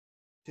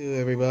Hello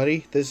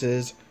everybody, this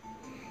is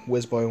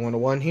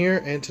WizBoy101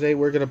 here, and today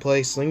we're going to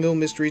play Slingo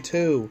Mystery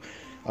 2.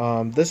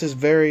 This is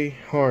very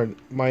hard.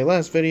 My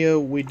last video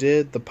we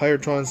did the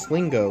Pyretron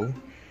Slingo,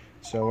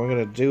 so we're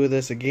going to do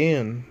this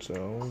again. So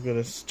we're going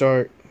to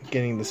start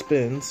getting the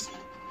spins.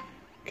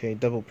 Okay,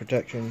 double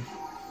protection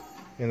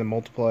and the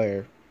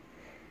multiplier.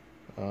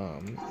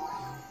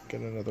 Get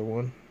another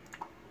one.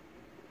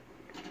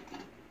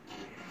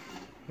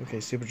 Okay,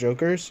 super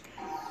jokers.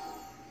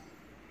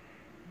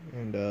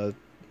 And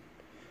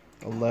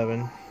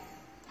 11.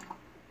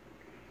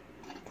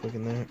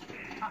 Clicking that.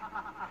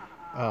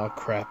 Oh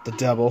crap, the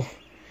double.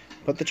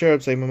 But the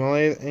cherub saved my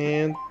life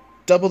and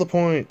double the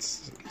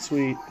points.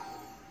 Sweet.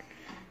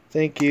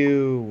 Thank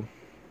you.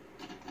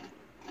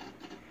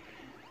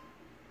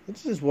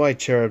 This is why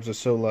cherubs are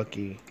so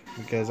lucky.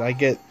 Because I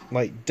get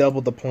like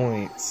double the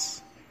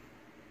points.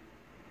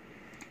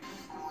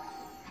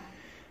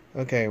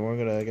 Okay, we're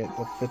gonna get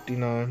the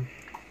 59.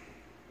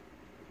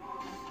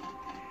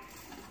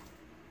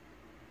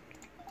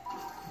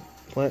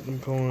 Platinum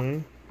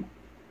coin.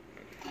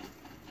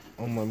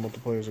 All my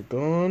multipliers are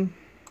gone.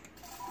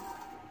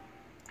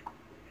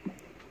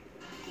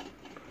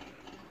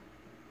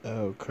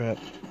 Oh crap.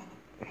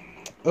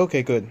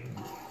 Okay, good.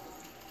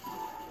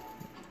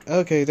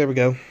 Okay, there we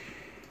go.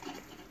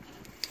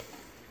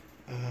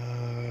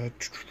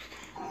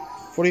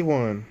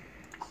 41.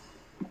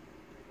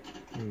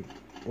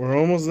 We're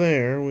almost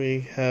there.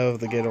 We have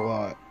the get a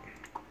lot.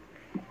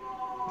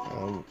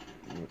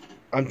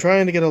 I'm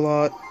trying to get a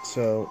lot,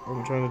 so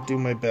I'm trying to do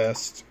my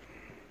best.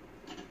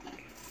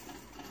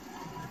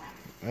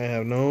 I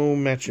have no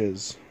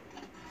matches.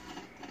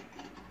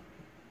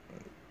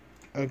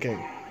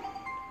 Okay.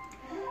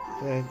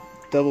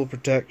 Double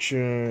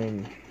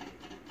protection.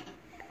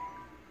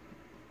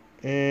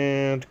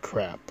 And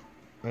crap.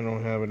 I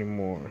don't have any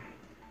more.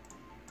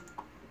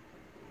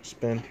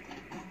 Spin.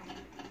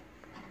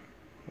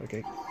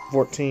 Okay,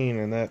 14,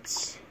 and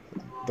that's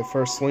the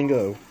first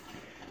Slingo.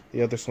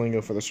 The other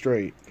Slingo for the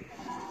straight.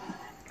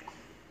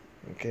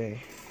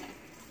 Okay.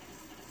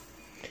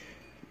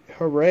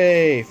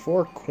 Hooray!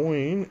 4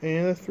 coin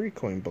and a 3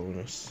 coin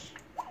bonus.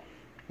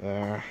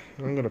 I'm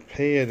gonna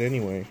pay it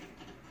anyway.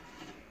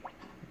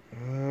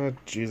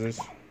 Jesus.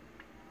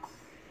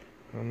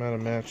 I'm out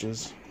of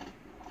matches.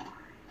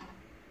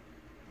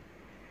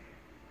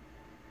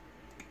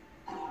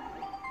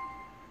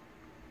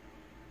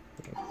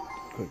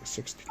 Click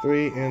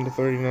 63 and a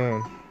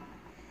 39.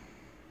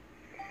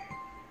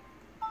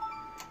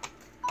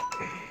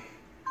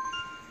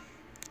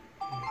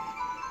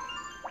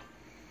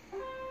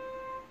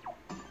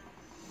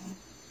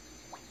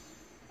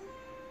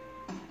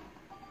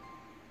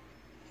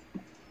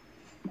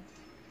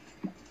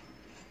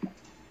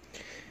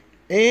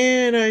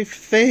 And I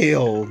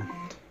failed.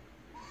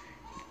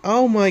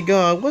 Oh my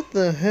god, what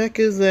the heck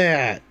is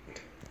that?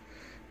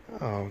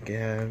 Oh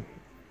god.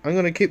 I'm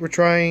gonna keep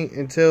retrying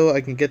until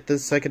I can get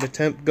this second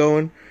attempt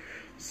going.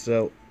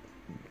 So,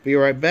 be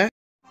right back.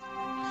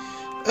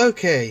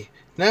 Okay,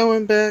 now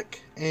I'm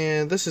back,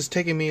 and this is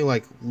taking me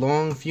like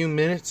long few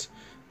minutes,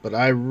 but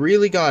I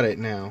really got it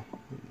now.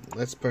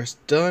 Let's press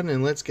done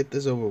and let's get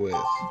this over with.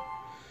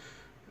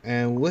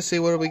 And let's see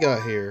what we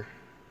got here.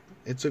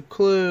 It's a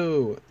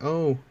clue.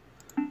 Oh.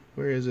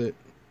 Where is it?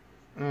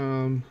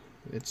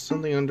 It's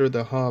something under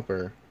the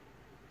hopper.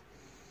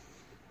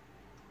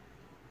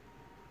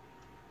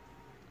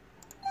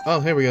 Oh,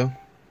 here we go.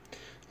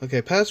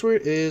 Okay,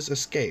 password is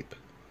escape.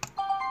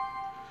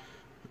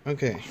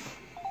 Okay.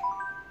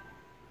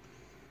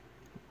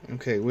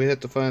 Okay, we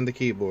have to find the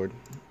keyboard.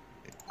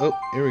 Oh,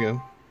 here we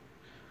go.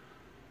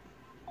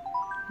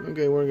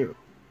 Okay, we're gonna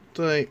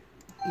type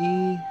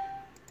E.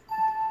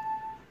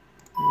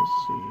 Let's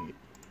see.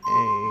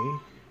 A.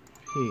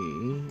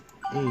 P.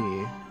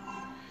 E.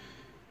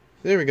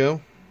 There we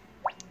go.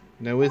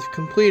 Now we've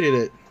completed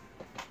it.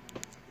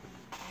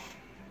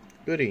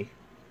 Goody.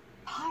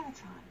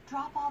 Pyretron,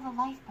 drop all the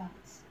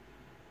lifeboats.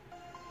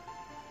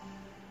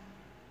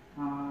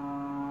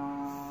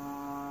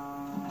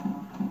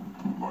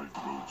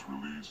 Lifeboats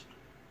released.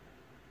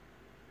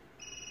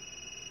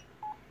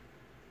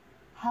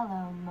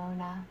 Hello,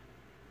 Mona.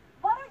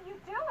 What are you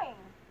doing?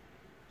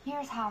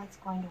 Here's how it's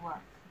going to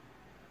work.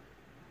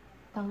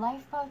 The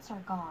lifeboats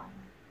are gone.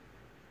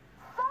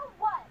 So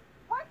what?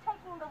 We're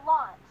taking the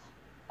launch.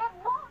 It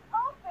won't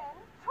open.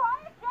 Try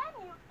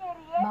again, you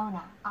idiot.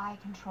 Mona, I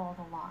control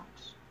the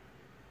launch.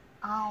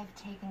 I've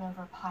taken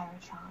over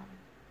Pyretron.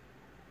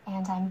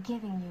 And I'm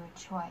giving you a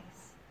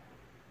choice.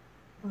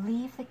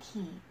 Leave the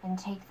key and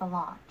take the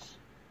launch.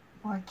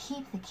 Or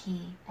keep the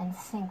key and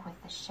sink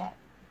with the ship.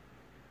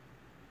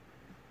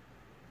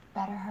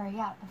 Better hurry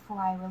up before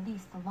I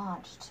release the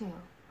launch, too.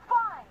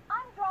 Fine,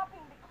 I'm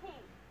dropping the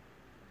key.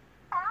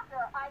 After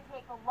I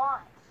take a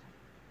launch,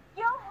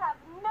 you'll have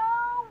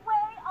no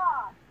way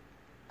off.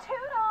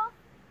 Toodles!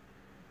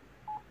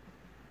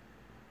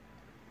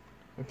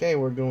 Okay,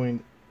 we're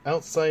going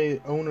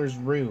outside owner's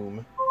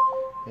room.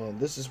 And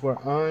this is where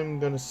I'm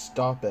gonna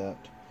stop at.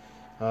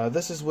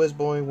 This is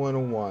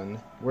WizBoy101.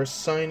 We're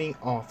signing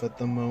off at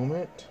the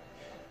moment.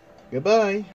 Goodbye.